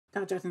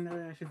Top Justin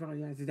another action for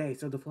you guys today.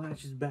 So the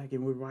Flash is back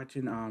and we're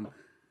watching the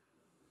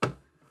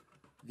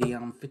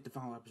fifth and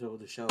final episode of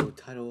the show.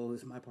 Title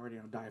is My Party,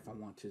 I'll Die If I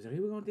Want To. So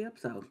here we go with the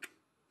episode.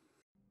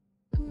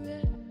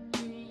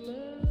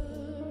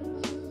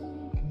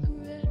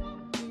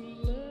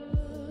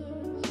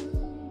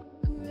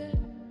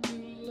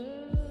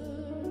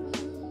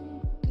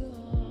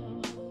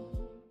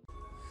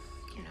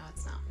 You know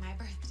it's not my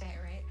birthday,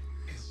 right?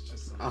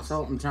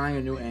 Also, I'm trying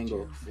a new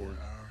angle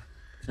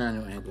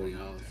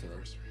y'all. So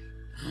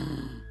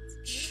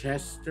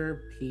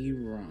Chester P.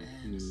 Rump,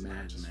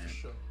 madman.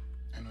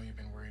 I know you've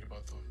been worried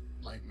about the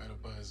light metal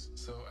buzz,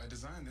 so I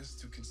designed this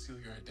to conceal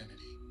your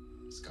identity.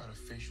 It's got a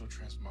facial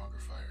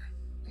transmogrifier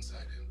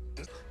inside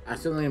it. I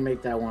still need to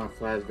make that one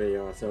Flash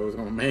video, so I was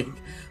gonna make.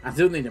 I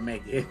still need to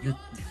make it.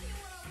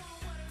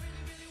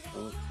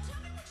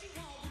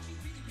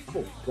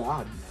 Oh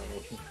God,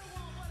 no.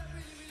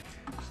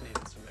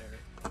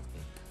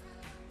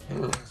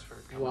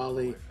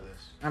 Wally,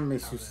 I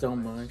miss you so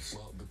much.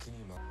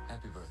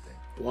 Happy birthday.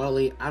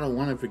 Wally, I don't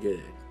want to forget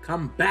it.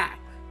 Come back.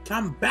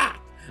 Come back.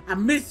 I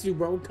miss you,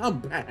 bro. Come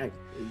back.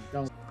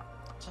 Don't.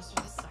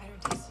 Chester, this cider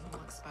tasting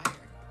will expire.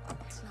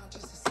 It's not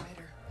just a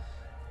cider.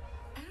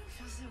 I don't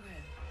feel so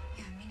good.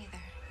 Yeah, me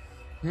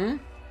neither.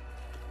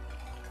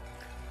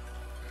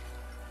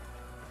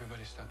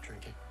 Everybody stop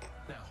drinking.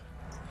 Now.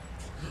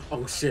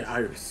 Oh shit,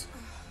 Iris.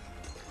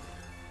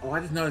 Oh, I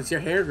just noticed your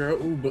hair, girl.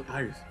 Ooh, but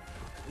Iris.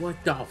 What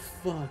the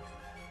fuck?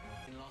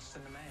 Been lost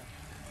in the mail.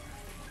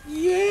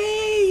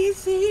 Yay,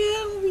 it's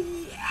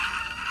him.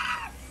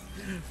 Yes!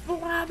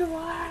 Fly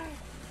away.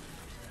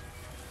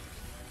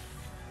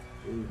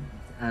 Ooh,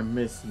 I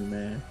miss you,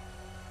 man.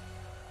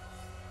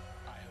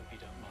 I hope you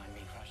don't mind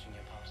me crashing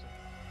your party.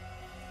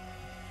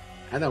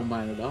 I don't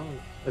mind at all.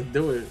 Let's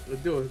do it.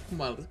 Let's do it.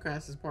 Come on, let's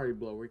crash this party,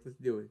 Blowwork. Let's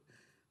do it.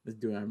 Let's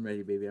do it. I'm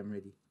ready, baby. I'm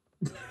ready.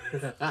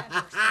 Ever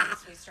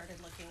since we started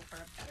looking for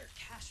a better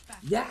cashback.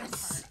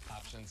 Yes.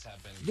 Options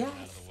have been Yes.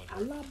 thrown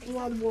out of the woodwork.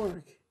 I love blood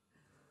work.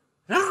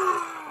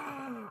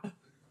 Ah!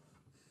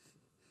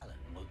 Alan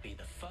will be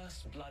the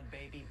first blood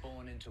baby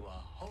born into a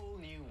whole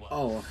new world.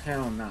 Oh,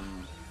 hell no.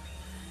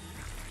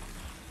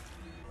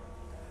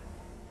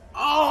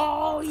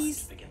 Oh,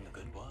 he's... Begin the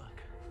good work.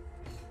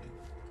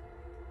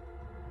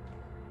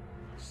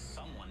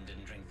 Someone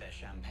didn't drink their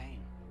champagne.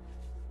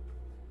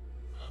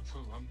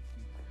 I'm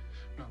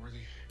not really.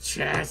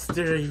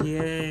 Chester, That's no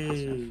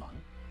yay. fun.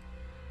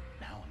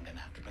 Now I'm gonna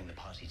have to bring the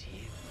party to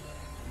you.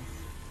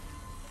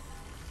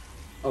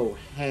 Oh,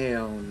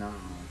 hell no.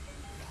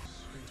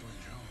 Sweet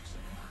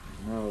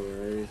Jones. No,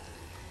 right?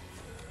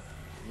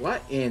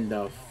 What in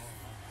the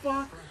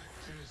fuck?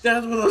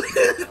 That's what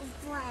the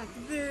fuck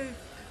this.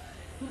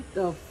 What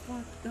the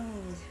fuck,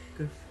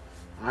 dog?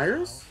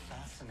 Iris? Oh,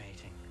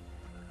 fascinating.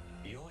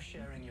 You're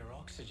sharing your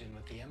oxygen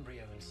with the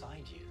embryo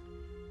inside you.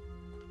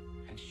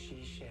 And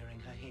she's sharing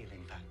her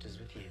healing factors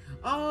with you.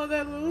 Oh,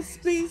 that little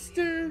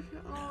speedster.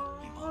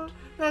 Oh,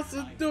 that's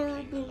I'm playing the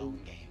adorable. long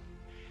game,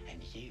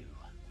 and you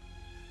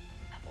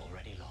have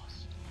already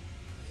lost.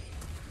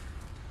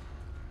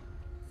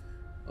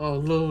 Oh,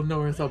 little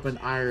North up in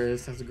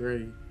Iris. That's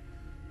great.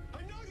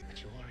 But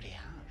you already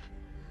have.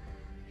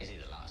 You see,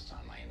 the last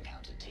time I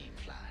encountered Team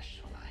Flash,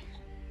 when I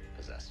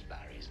possessed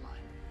Barry's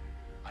mind,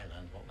 I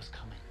learned what was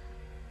coming.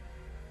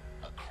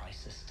 A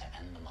crisis to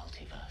end the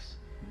multiverse.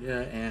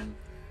 Yeah, and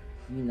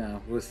you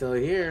know we're still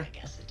here. I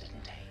guess it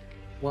didn't take.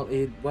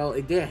 Well,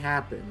 it did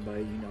happen, but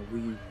you know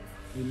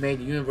we made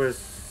the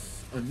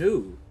universe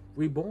anew,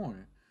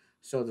 reborn,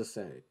 so to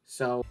say.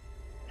 So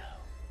No.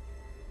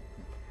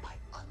 By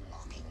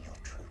unlocking your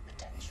true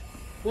potential.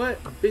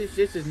 what, bitch?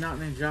 This is not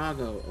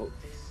Ninjago. Oh,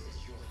 This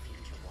is your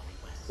future, Wally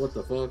West. what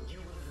the fuck? You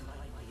will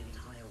invite the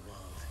entire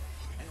world,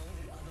 and all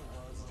the other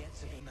worlds get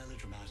to be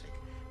melodramatic.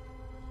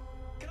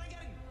 Can I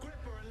get a grip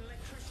or an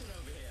electrician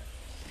over here?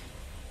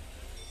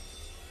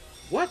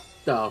 What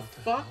the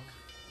fuck?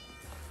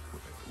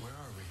 Where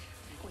are we?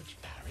 Which,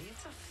 Barry,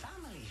 it's a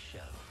family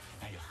show.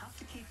 Now you have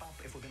to keep up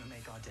if we're going to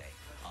make our day.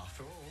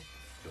 After all,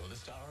 you're the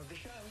star of the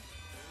show.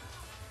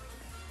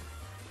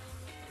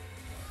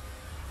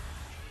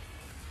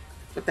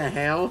 What the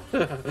hell?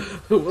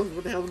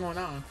 what the hell's going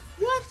on?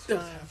 What the?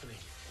 What's happening?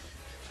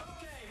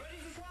 Okay, ready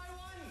to try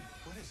one?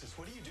 What is this?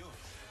 What are you doing?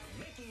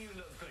 Making you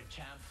look good,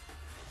 champ.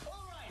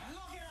 All right,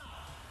 lock it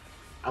up.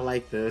 I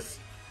like this.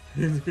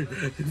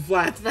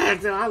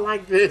 Flashbacks. I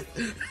like this.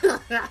 Hey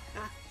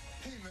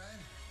man,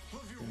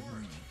 love your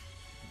work.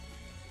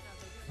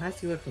 Why does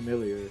he look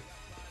familiar?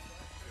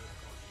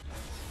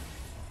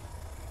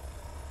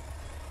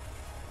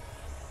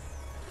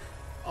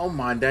 Oh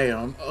my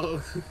damn.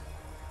 Oh.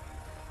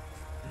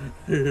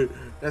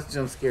 That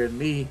jump scared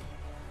me.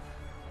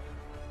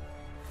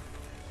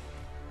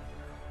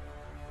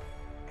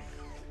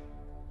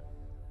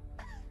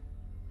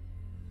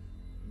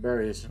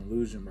 Barry is an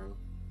illusion, bro.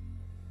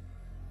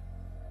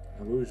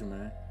 Illusion,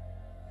 man.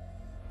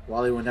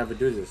 Wally would never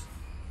do this.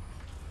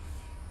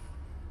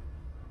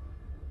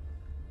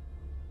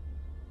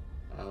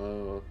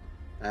 Oh,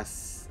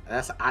 that's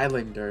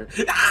Islander.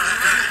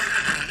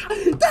 Ah!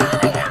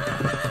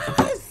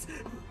 Yes!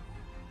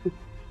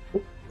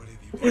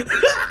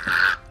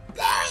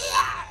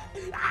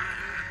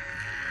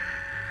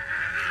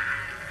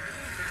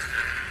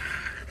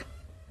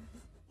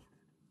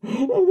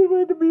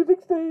 Anyway, the music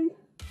stay.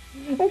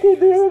 I can't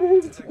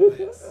do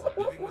this.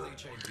 Living with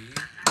HIV,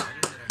 I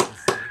learned that I'm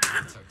synthetic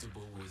and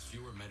detectable with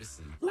fewer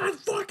medicine.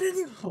 Let's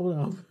fucking hold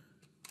up.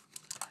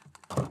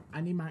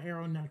 I need my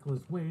arrow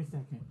necklace. Wait a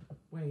second.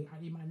 Wait, I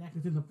need my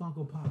necklace in the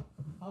Funko Pop.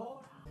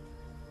 Hold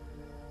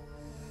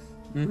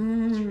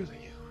on. It's really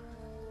you.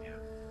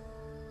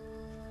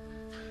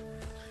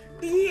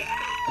 Yeah.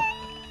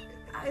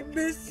 I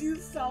miss you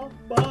so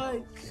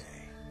much.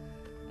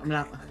 I'm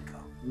not.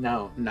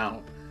 No.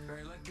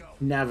 Barry, let go.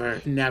 Never,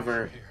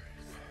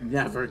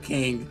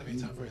 King. That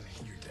means I'm really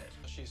you're dead.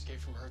 She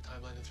escaped from her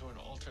timeline into an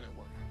alternate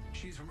one.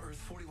 She's from Earth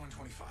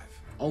 4125.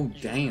 Oh, You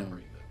damn.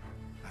 remembering that.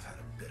 I've had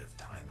a bit of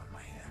time on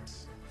my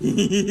hands.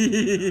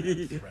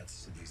 The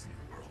Threats to these new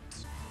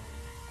worlds.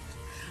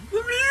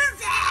 music!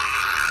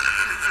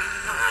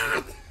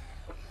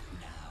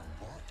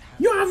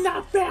 You have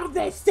not found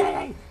this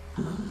city!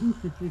 A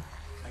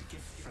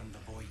gift from the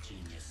boy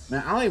genius.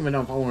 Man, I don't even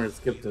know if I want to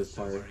skip this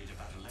part.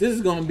 This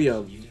is gonna be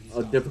a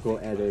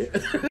difficult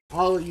edit.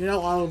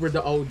 Oliver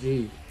the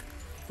OG.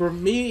 For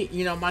me,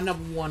 my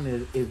number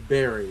one is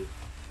Barry.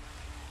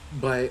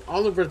 But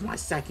Oliver's my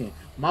second.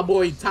 My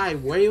boy Ty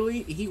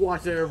Whaley, he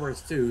watched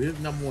Eververse too. His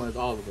number one is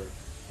Oliver.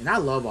 And I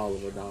love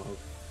Oliver, dog.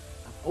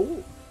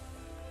 Oh.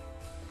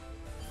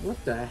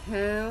 What the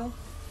hell?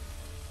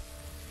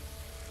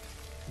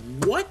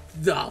 What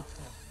the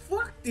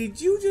fuck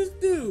did you just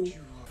do?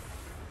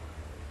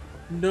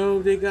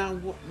 No, they got,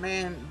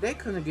 man, they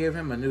couldn't give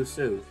him a new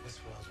suit. This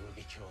world will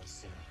be killed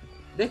soon.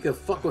 They could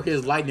fuck with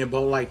his lightning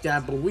bolt like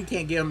that, but we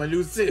can't give him a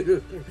new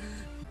suit.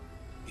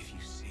 If you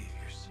save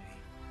your city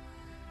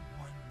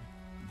one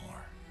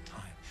more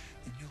time,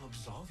 then you'll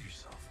absolve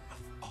yourself of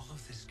all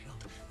of this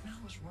guilt. Now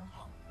is wrong.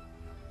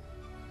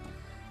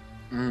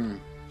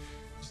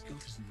 This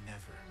guilt is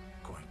never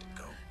going to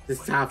go. It's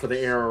away. time for the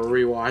Arrow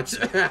rewatch.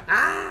 To live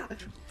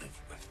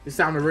with. It's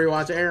time to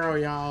rewatch Arrow,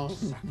 y'all.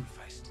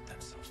 Sacrificed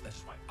themselves.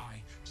 That's why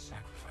I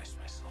sacrificed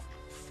myself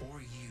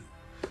for you.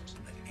 So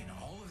that in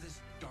all of this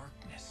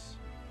darkness,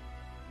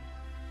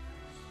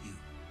 you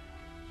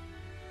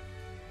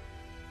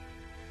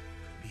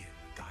could be a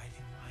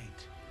guiding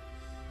light.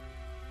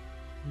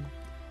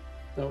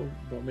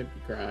 Don't make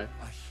me cry. A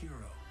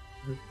hero.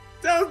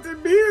 Don't the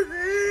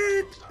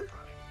music!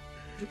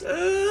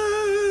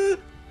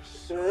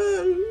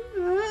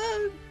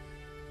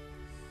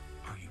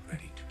 Are you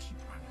ready to keep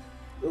running?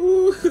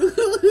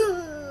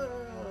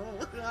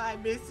 I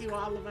miss you,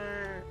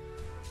 Oliver.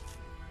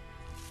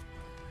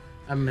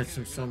 I miss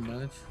him so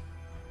much.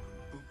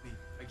 Boot me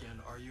again.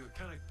 Are you? It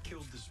kind of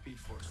killed the Speed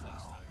Force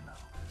last time.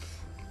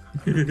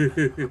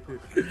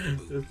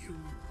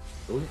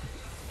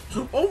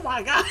 Oh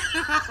my god!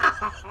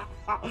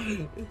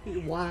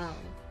 Wow.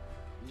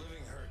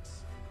 Living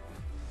hurts.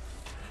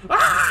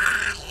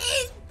 Ah,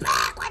 he's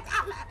back with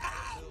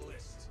Oliver!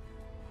 List.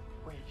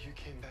 Wait, you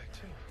came back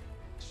too?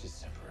 She's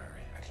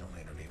temporary. I can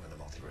only intervene when the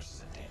multiverse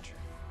is in danger.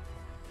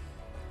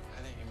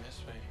 I think you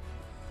missed me.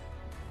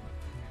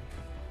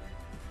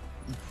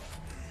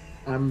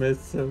 I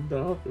miss him,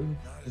 dog.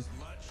 Not as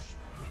much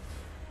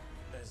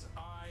as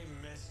I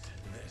missed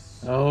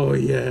this. Oh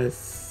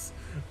yes.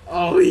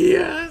 Oh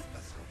yes.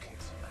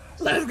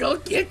 Let's go kick some ass. Let's go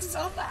kick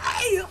some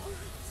ass.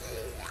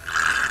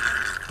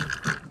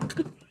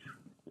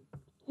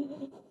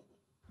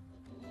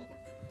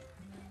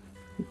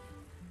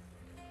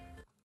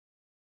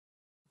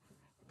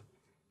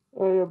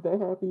 I am the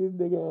happiest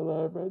nigga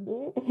alive right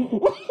now.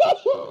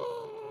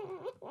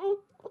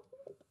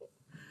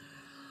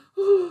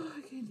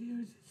 I can't deal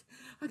with this.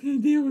 I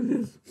can't deal with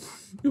this.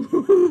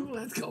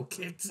 Let's go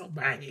kick some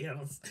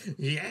ass.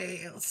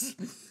 Yes.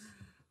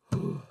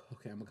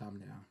 Okay, I'm gonna calm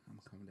down.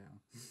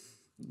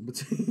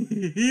 But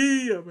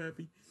I'm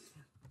happy.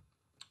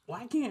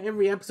 Why can't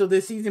every episode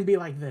this season be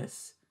like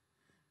this?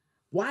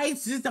 Why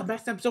is this the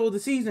best episode of the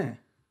season?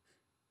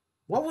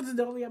 Why wasn't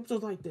the only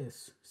episodes like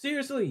this?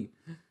 Seriously.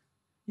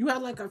 You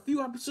had like a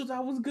few episodes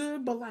that was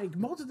good, but like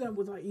most of them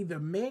was like either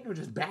mid or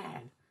just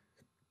bad.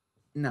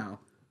 No.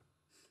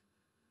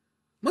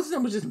 Most of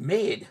them was just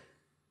mid.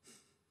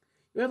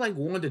 You had like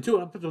 1 to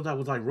 2 episodes that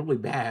was like really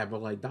bad,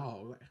 but like,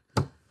 dog.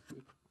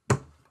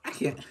 I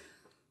can't. He's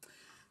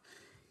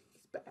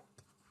back.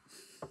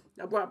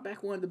 I brought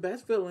back one of the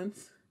best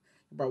villains.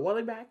 You brought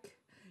Wally back.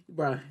 You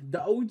brought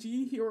the OG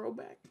hero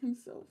back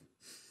himself.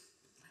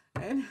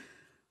 And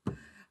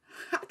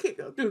I can't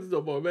go through this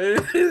no more,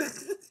 man.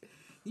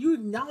 You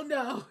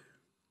know.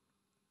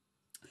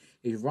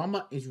 If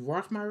you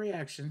watch my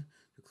reaction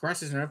to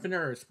Crisis on Infinite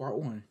Earths Part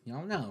 1,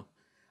 y'all know.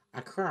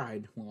 I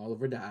cried when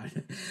Oliver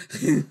died.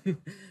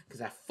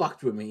 Because I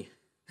fucked with me.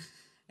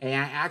 And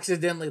I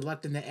accidentally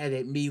left in the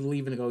edit me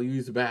leaving to go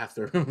use the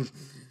bathroom.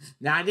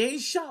 Now, I didn't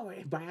show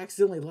it, but I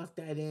accidentally left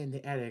that in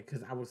the edit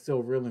because I was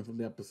still reeling from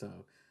the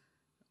episode.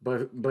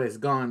 But it's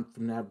gone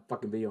from that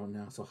fucking video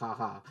now, so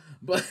haha.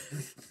 But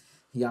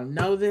y'all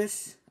know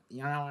this.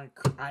 Y'all know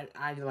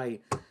I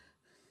like...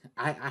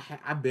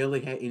 I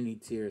barely had any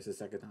tears the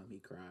second time he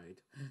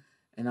cried,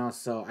 and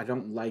also I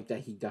don't like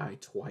that he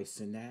died twice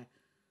in that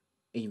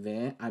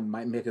event. I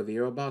might make a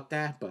video about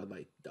that, but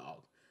like,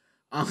 dog,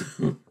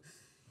 um,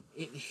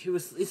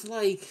 it's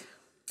like,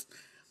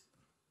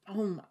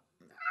 oh my,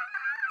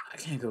 I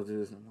can't go through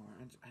this no more.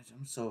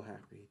 I'm so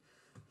happy.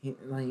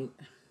 Like,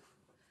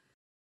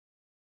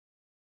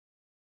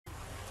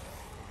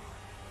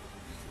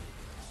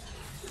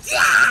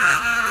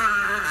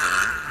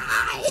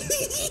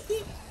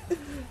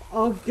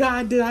 oh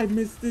god, did I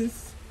miss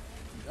this?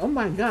 Oh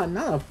my god,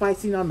 not a fight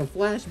scene on the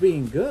Flash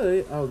being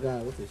good. Oh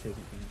god, what's the shaking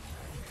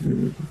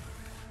thing?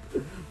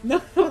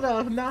 No.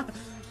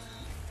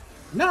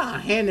 Not a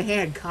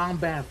hand-to-hand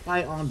combat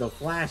fight on the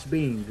Flash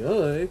being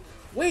good.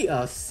 Wait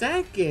a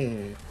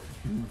second.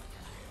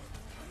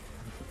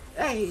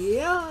 Hey,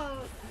 yo.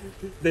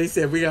 They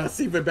said we gotta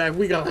see it back.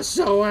 We gotta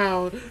show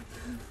out.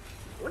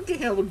 Look at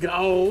him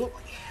go.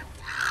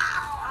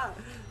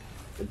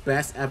 The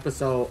best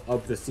episode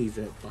of the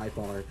season by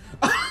far.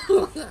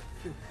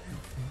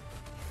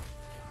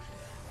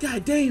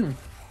 God damn.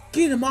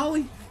 Get him,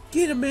 Ollie.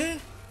 Get him,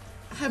 man.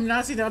 I have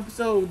not seen an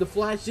episode of The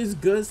Flash this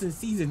good since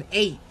season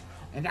 8.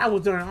 And that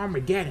was during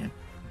Armageddon.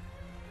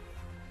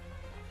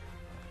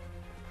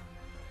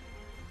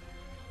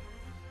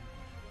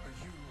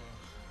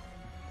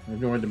 They're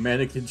doing the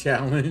mannequin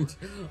challenge.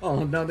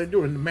 Oh no, they're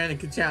doing the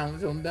mannequin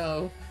challenge. Oh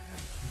no.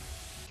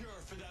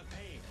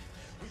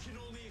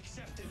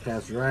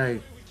 That's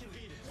right.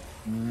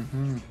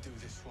 Mm-hmm.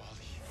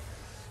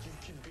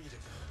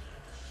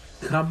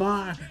 Come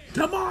on.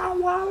 Come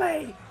on,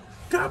 Wally.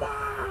 Come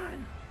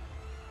on.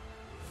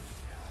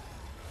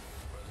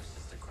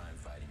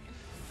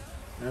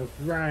 That's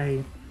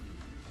right.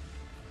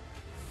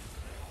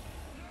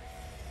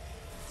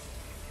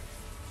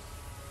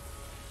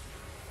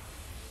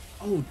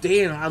 Oh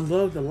damn! I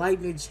love the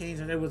lightning change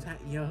and it was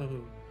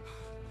yo.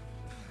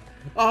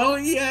 Oh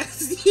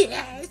yes,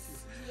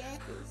 yes.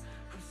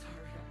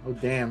 Oh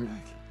damn!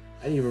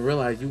 I didn't even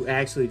realize you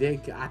actually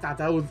did. I thought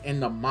that was in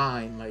the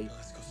mind, like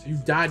you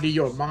died to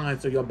your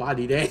mind, so your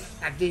body did.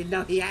 I didn't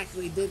know he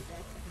actually did that.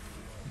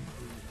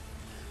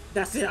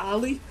 That's it,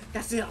 Ollie.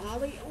 That's it,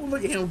 Ollie. Oh,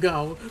 look at him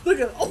go. Look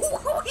at.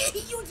 Oh, he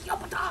used your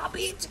baton,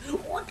 bitch.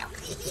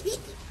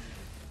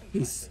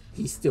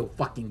 He still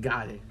fucking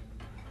got it.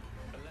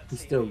 He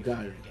still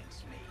got it.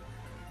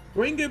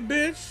 Bring it,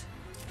 bitch.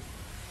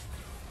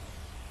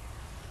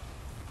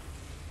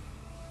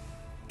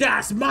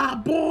 That's my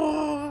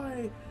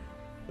boy.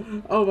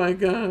 Oh my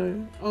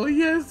god. Oh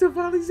yes, they're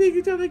finally seeing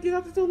each other again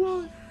after so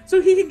long, so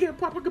he can get a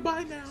proper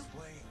goodbye now.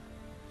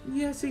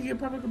 Yes, he can get a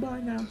proper goodbye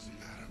now.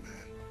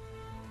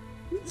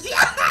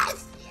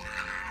 Yes!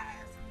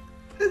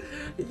 Yes!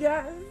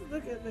 Yes!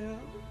 Look at them.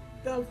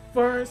 The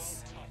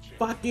first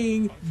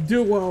fucking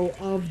duo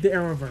of the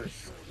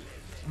Arrowverse.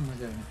 Oh my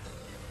god.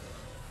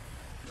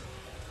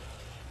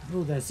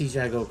 Oh, that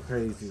CGI go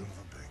crazy.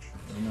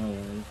 I know,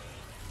 right?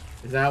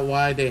 Is that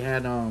why they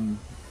had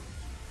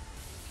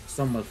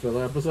so much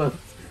filler episodes?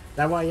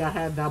 That why y'all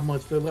had that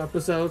much filler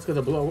episodes? Because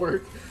of blow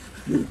work?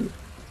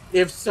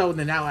 If so,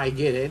 then now I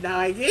get it. Now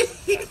I get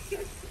it.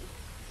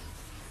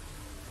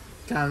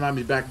 Kind of reminds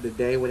me back in the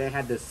day when they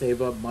had to save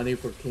up money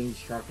for King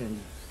Shark and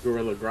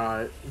Gorilla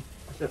Grodd.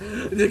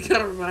 It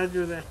kind of reminds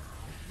me of that.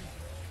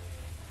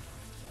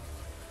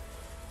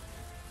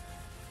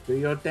 Do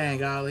your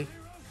thing, Ollie.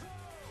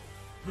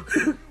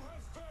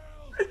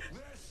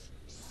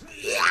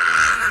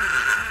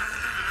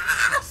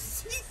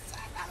 Yes! He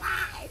said the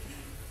line!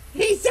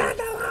 He said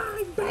the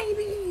line,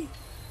 baby!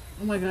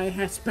 Oh my god, it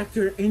has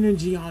Spectre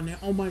energy on it.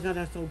 Oh my god,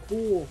 that's so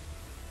cool.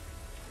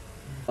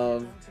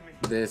 Of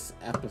this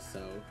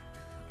episode.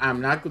 I'm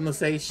not gonna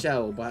say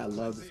show, but I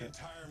love this.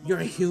 You're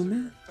a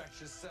human?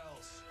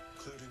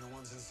 Including the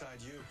ones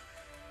inside you.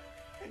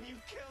 And you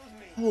killed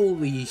me.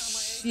 Holy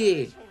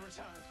shit.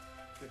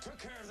 You took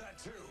care of that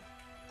too.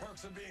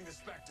 Perks of being the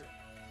Spectre.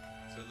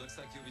 So it looks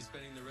like you'll be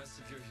spending the rest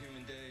of your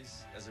human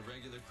days as a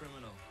regular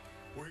criminal.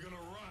 We're gonna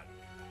rot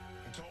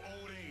until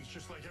old age,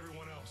 just like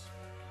everyone else.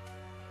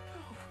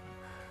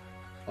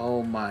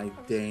 Oh my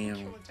damn.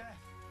 Don't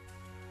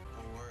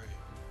worry.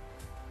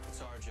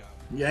 It's our job.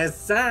 Yes,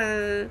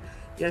 sir.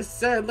 Yes,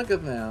 sir. Look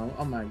at them.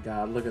 Oh my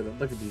god. Look at them.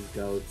 Look at these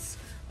goats.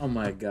 Oh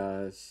my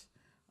gosh.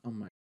 Oh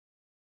my.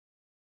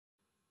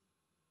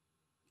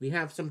 We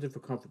have something for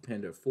Kung Fu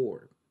Panda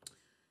 4.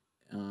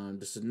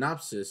 The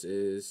synopsis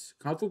is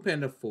Kung Fu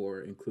Panda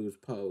 4 includes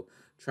Po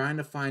trying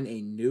to find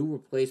a new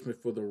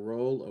replacement for the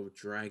role of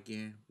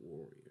Dragon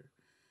Warrior.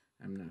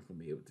 I'm not going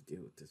to be able to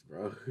deal with this,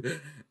 bro.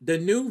 The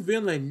new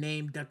villain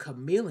named the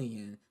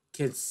Chameleon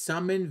can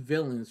summon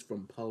villains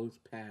from Po's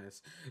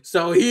past.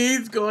 So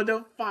he's going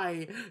to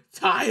fight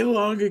Tai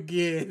Lung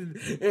again.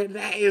 And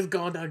that is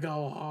going to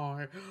go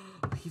hard.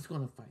 He's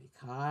going to fight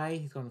Kai.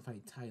 He's going to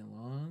fight Tai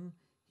Lung.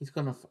 He's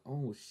going to...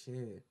 Oh,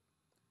 shit.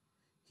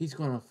 He's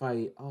going to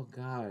fight... Oh,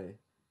 God.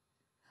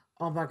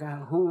 Oh, my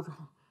God. Who's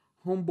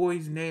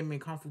Homeboy's name in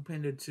Kung Fu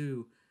Panda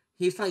 2?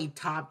 He's like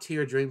top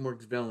tier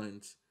DreamWorks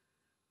villains.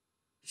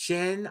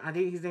 Shen? I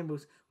think his name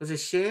was... Was it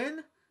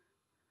Shen?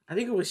 I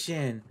think it was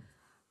Shin.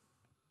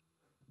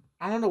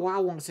 I don't know why I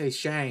want to say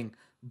Shang,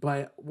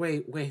 but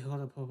wait,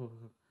 hold up. Wait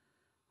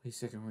a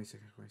second.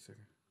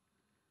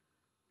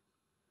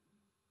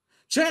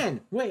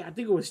 Chen! Wait, I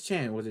think it was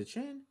Chen. Was it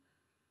Chen?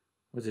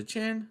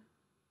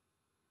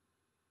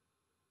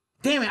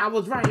 Damn it, I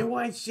was right. It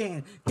was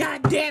Shen.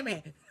 God damn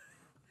it.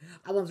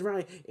 I was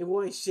right. It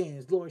was Shen.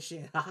 It's Lord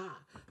Shen. Haha.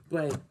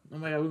 But, oh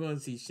my god, we're going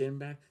to see Shen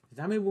back. Does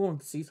that mean we're going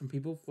to see some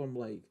people from,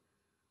 like,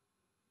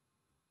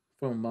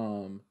 what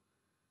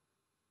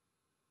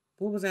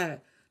was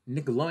that?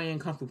 Nickelodeon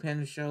Kung Fu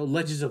Panda show?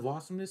 Legends of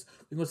Awesomeness?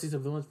 We're going to see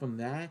some villains from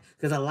that?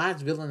 Because the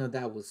last villain of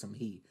that was some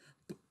heat.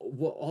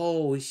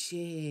 Oh,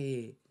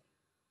 shit.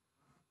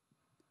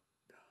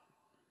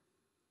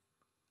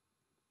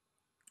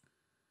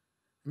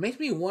 It makes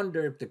me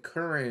wonder if the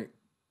current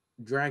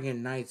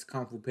Dragon Knight's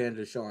Kung Fu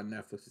Panda show on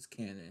Netflix is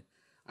canon.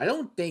 I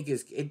don't think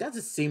it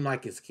doesn't seem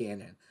like it's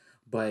canon,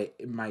 but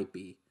it might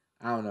be.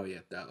 I don't know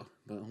yet though.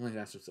 But oh my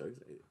gosh, I'm so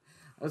excited.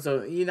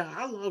 Also,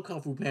 I love Kung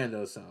Fu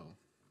Panda, so.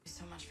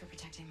 So much for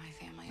protecting my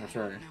family. That's I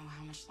right. don't know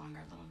how much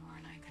longer little Nora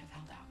and I could have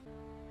held out.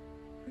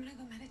 I'm gonna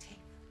go meditate.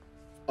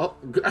 Oh,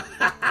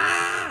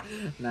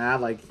 nah, I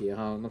like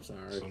Ki-Hong. I'm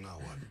sorry. So now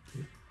what?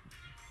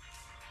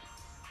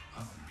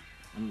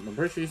 I'm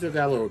pretty sure you still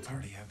got a little time.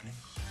 Party happening?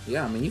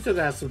 Yeah, I mean, you still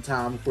got some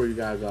time before you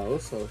gotta go,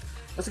 so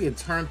let's get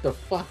turned the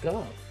fuck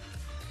up.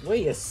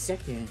 Wait a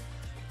second.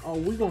 Oh,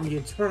 we gonna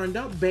get turned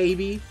up,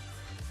 baby.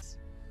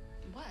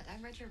 What? I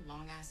read your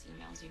long ass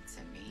emails you'd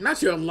send me.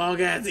 Not your long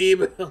ass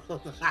email.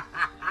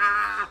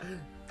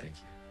 Thank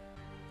you.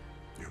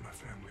 You're my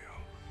family,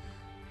 Al.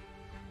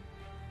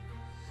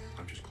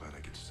 I'm just glad I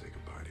get to say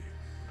goodbye to you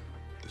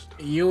this time.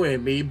 You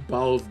and me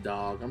both,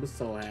 dog. I'm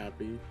so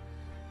happy.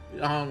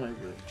 Oh my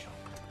god.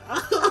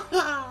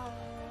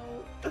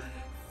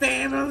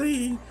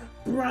 Family,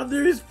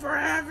 brothers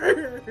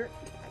forever. God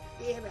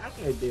damn it, I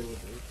can't deal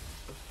with this.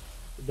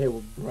 They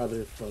were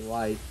brothers for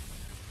life.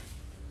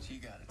 So you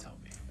gotta tell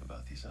me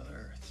about these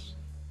other Earths.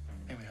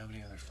 Maybe how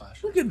many other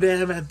flashbacks? Look at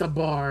them at the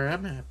bar.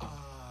 I'm happy.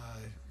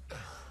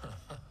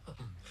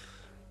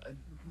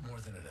 More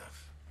than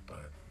enough,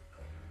 but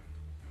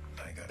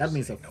I gotta That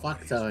means say, a fuck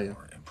nobody's tell you.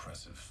 more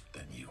impressive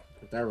than you.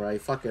 Is that right?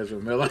 Fuck Ezra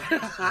Miller. You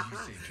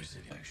saved your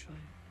city, actually.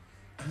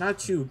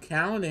 Not you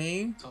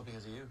counting. It's all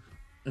because of you.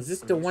 Is this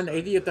the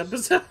 180th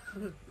episode?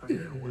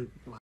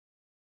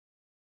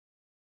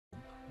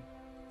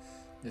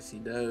 Yes, he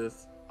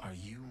does. Are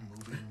you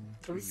moving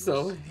through I'm your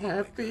so city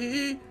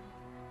happy. like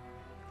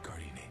a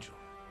guardian angel?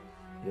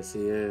 Yes,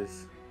 he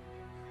is.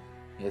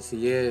 Yes,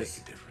 he is.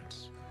 Make a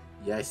difference.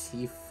 Yes,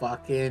 he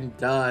fucking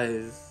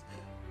does.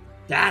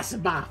 That's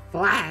my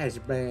Flash,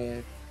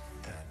 man.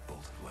 That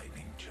bolt of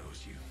lightning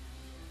chose you.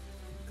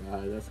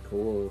 God, that's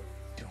cool.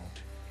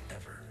 Don't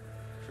ever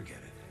forget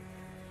it.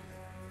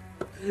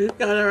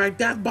 Got it right.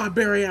 That's my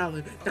Barry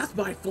Allen. That's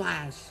my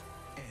Flash.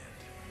 And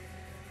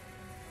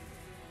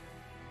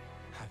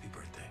happy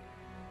birthday.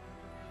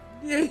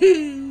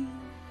 Yay!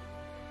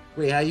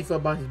 Wait, how you feel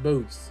about his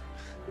boots?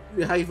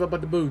 How you feel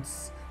about the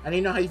boots? I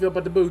didn't know how you feel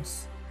about the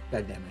boots.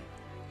 God damn it.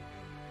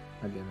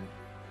 God damn it.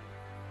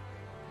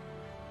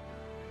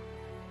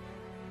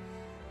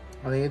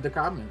 I need the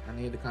comment. About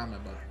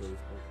the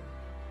boots.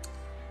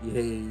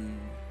 Yay.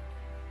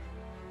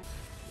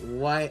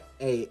 What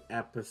a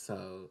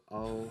episode.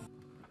 Oh.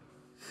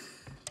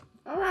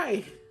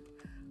 Alright.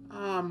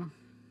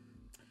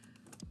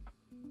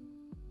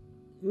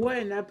 What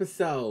an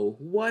episode.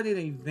 What an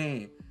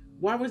event.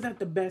 Why was that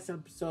the best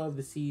episode of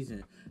the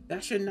season?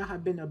 That should not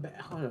have been a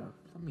bad. Hold on.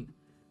 Let me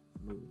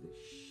move this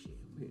shit.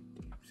 Let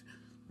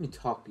me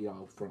talk to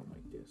y'all from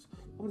like this.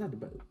 What was that the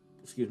best?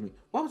 Excuse me.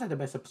 Why was that the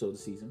best episode of the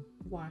season?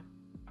 Why?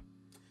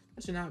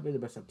 That should not have been the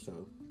best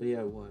episode. But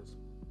yeah, it was.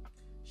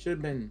 Should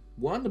have been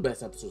one of the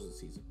best episodes of the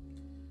season.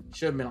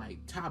 Should have been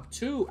like top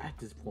 2 at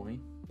this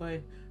point.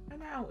 But right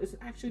now, it's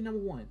actually number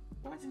 1.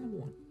 Why is it number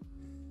 1?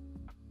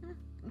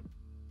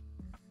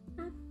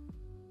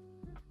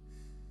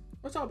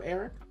 What's up,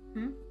 Eric?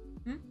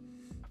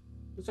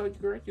 What's up, you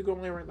correct? You're gonna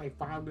only write like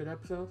 5 good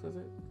episodes, is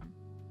it?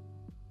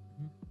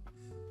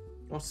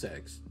 Or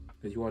 6,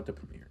 because you want the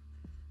premiere.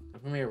 The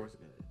premiere was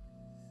good.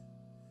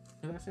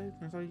 That's it.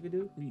 That's all you could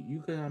do.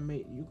 You could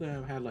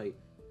have had like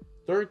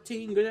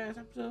 13 good ass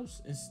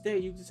episodes.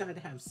 Instead, you decided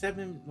to have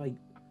 7 like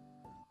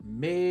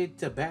mid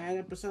to bad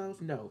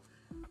episodes. No,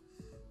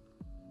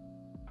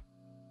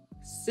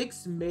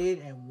 6 mid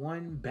and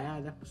 1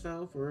 bad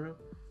episode for real.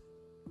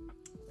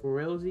 For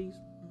realsies.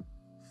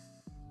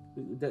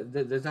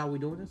 That's how we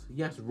doing this?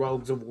 Yes,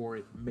 Rogues of War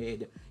is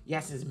mid.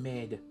 Yes, it's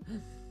mid.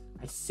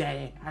 I said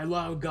it. I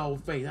love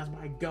Goldface. That's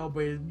my goal,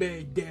 but it's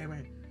mid. Damn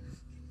it.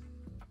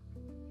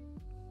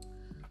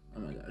 Oh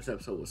my god, this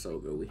episode was so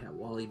good. We have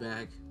Wally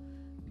back.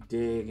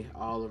 Dig and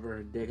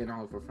Oliver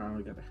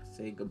finally got to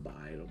say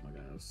goodbye. Oh my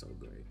god, it was so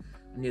great.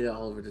 I needed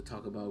Oliver to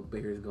talk about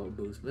Bear's Gold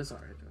Boost, but it's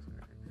alright.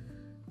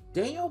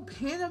 Daniel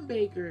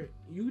Panabaker,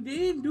 you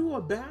didn't do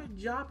a bad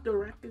job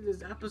directing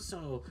this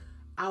episode.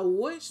 I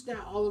wish that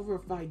Oliver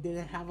fight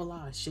didn't have a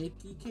lot of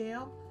shaky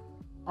cam.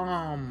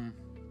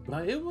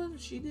 But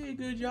she did a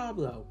good job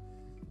though.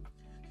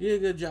 You did a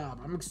good job.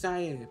 I'm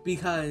excited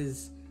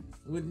because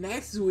with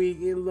next week,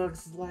 it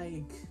looks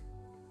like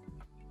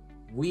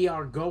we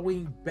are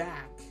going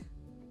back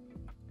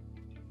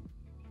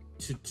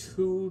to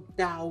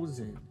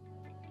 2000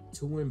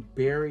 to when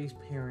Barry's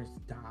parents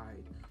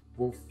died.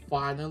 We're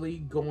finally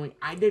going.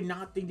 I did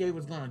not think they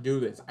was going to do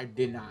this. I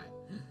did not.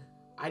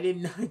 I did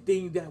not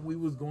think that we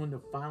was going to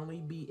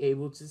finally be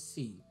able to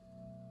see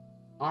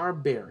our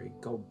Barry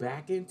go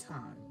back in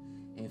time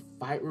and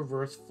fight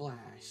Reverse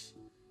Flash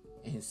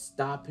and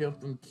stop him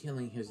from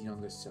killing his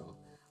younger self.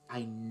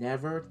 I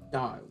never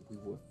thought we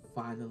would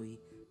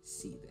finally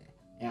see that.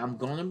 And I'm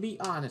gonna be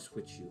honest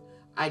with you.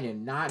 I did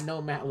not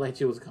know Matt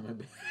Lecter was coming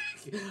back.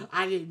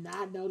 I did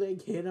not know they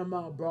hit him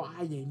up, bro.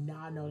 I did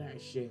not know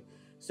that shit.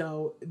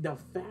 So the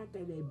fact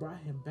that they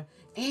brought him back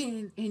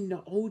and in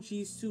the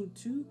OG suit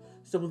too.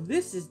 So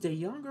this is the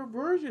younger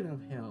version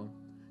of him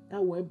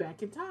that went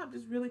back in time.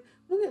 Just really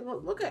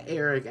look at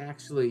Eric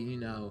actually, you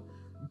know,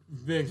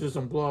 fixing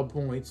some blood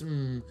points.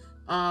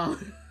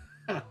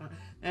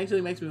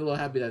 Actually makes me a little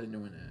happy that they're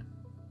doing that.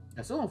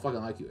 I still don't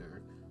fucking like you,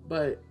 Eric.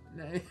 But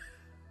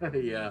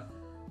yeah.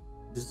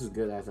 This was a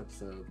good ass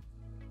episode.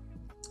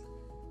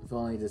 If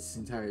only this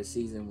entire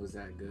season was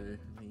that good.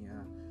 I mean,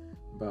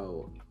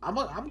 bro,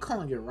 I'm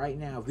calling it right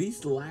now.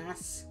 These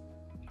last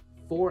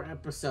 4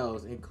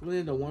 episodes,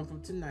 including the one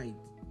from tonight,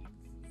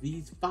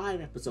 these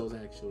 5 episodes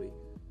actually,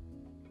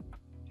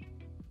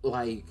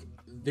 like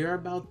they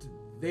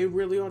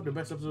really are the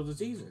best episodes of the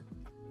season.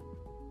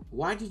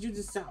 Why did you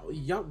decide?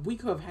 We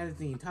could have had it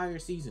the entire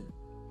season.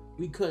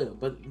 We could have,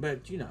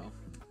 but you know,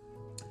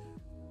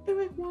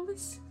 Eric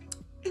Wallace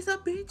is a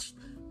bitch.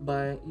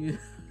 But you,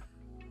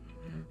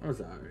 I'm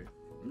sorry.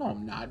 No,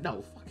 I'm not.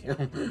 No, fuck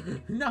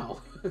him.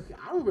 No,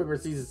 I remember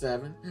season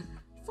 7.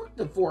 Fuck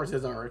the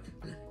Forces arc,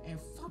 and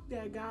fuck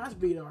that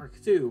Godspeed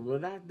arc too.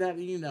 But that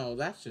you know,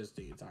 that's just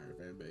the entire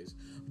fan base.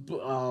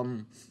 But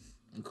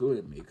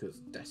including me,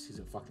 because that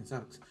season fucking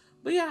sucks.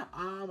 But yeah,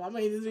 I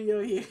made this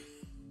video here.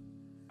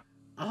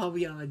 I hope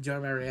y'all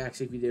enjoyed my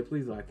reaction. If you did,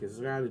 please like it,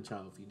 subscribe to the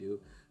channel if you do.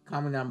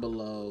 Comment down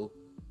below.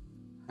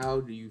 How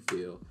do you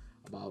feel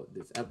about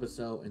this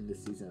episode and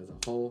this season as a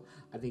whole?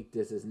 I think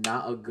this is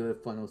not a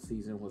good final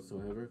season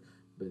whatsoever,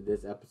 but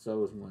this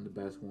episode is one of the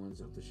best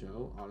ones of the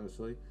show,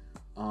 honestly.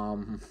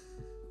 But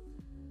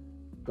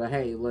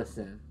hey,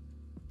 listen.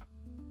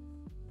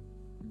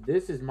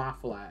 This is my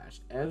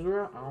Flash.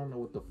 Ezra, I don't know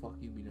what the fuck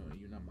you be doing.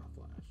 You're not my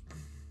Flash.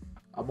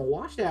 I'm gonna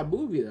watch that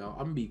movie though.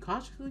 I'm gonna be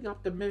cautiously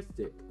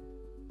optimistic.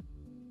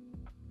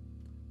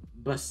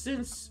 But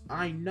since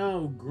I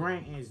know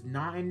Grant is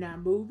not in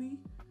that movie,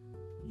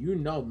 you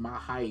know my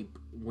hype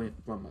went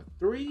from a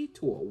 3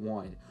 to a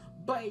 1.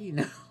 But you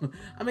know,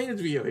 I made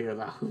this video here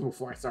though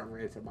before I start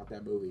ranting about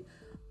that movie.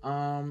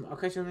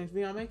 Okay, so next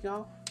video I make,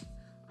 y'all.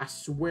 I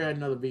swear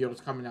another video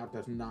is coming out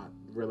that's not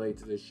related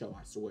to this show.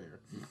 I swear.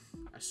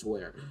 I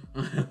swear.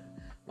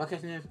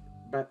 Okay,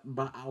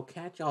 but I'll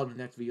catch y'all in the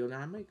next video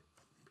that I make.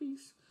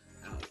 Peace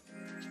out.